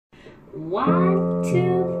One,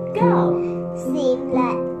 two, go. Seems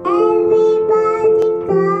like everybody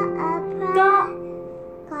got a prize. Got.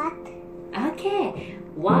 Okay.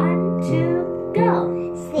 One, two, go.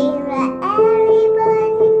 Seems like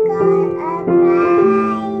everybody got a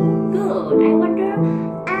prize. Good. I wonder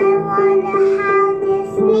how they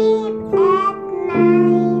sleep at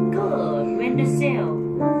night. Good. When the sale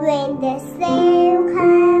When the sale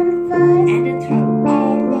comes first and the truth.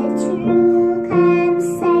 and the truth comes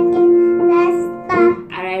second, let's stop.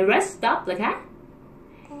 อะไร Let's stop เหรอคะ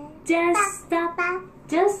Just stop.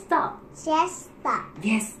 Just stop. Just stop.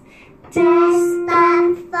 Yes. Just stop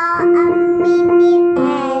for a minute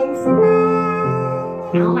and smile.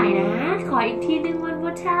 เอาใหม่นะ ขออีกทีหนึ่ง one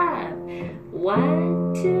more time. One,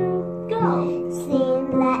 two, go. Seems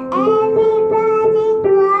like everybody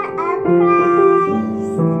got a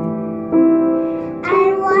prize. I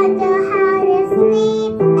wonder how they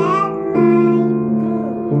sleep at night.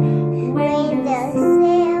 When the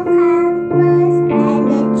sale comes first and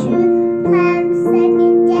the truth comes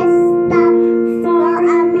second, just stop for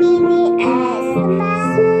a minute and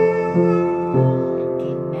smile. เ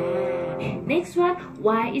ก่งมาก Next one.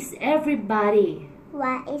 Why is everybody?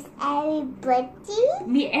 Why is everybody?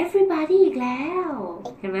 มี everybody อีกแล้ว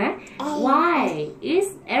เห็นไหม Why is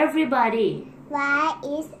everybody Why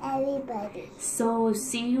is everybody so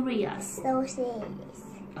serious? so serious?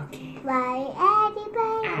 Okay. Why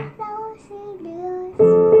everybody so serious?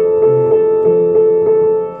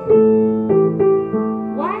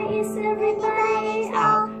 Why is everybody so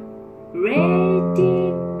ready?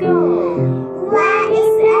 Go. Why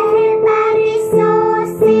is everybody so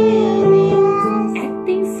serious?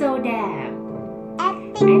 Acting so damn.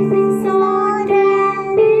 Acting so damn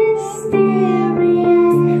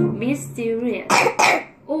mysterious. Mysterious.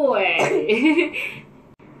 โอ้ย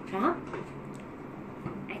ครับ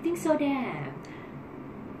Acting so damn.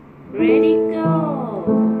 Ready go.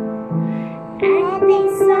 Acting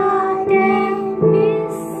so damn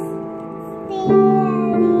mysterious.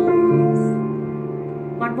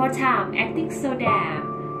 One more time. Acting so damn.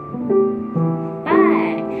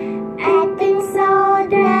 Bye. Acting so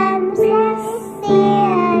damn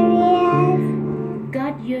mysterious.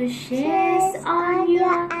 Got your shades on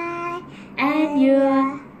your eye and your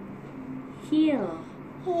heel.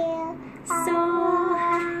 heel So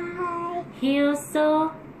high. Heel so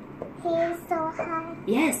Heel so high.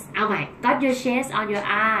 Yes เอาใหม่ Got your shades on your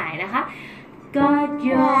eye นะคะ Got your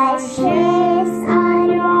Your shades shades on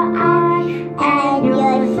your eye and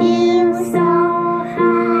your heel so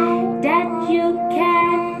high that you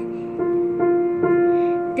can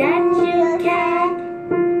that you can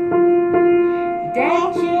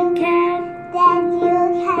that you can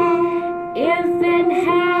even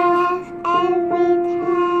have every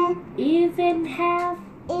time even have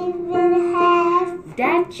even have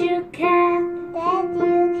that you can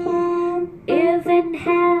even have even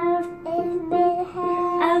have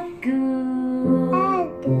a good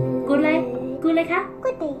good อะไร good อะไรคะ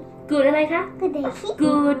good day good อะไรคะ good day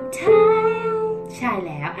good time ใช่แ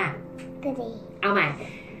ล้วอ่ะ good day เอาใหม่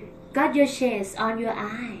Got your shades on your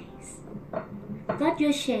eyes Got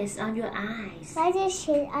your shades on your eyes why does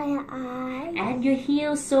shade on your eye and your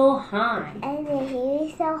heels so high and your heel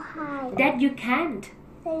so high that you can't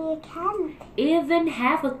so you can't even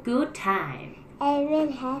have a good time even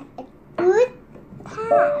have a good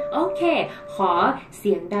time โอเค ขอเ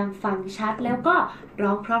สียงดังฟังชัดแล้วก็ร้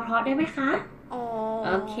องเพราะๆได้ไหมคะ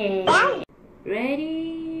โอเค Ready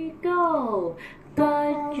go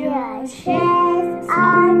Got your shades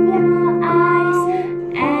on your eyes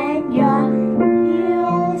and your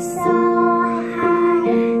heels so high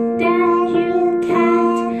that you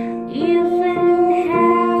can't even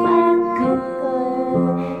have a good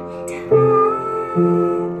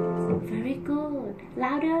time Very good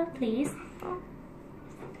Louder please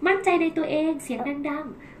มั่นใจในตัวเองเสียงดัง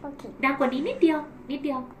okay ๆ ดังกว่านี้นิดเดียว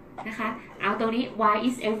นะคะ เอาตรงนี้ Why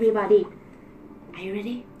is everybody Are you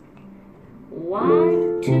ready? One,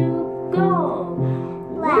 two, go.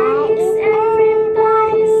 Why is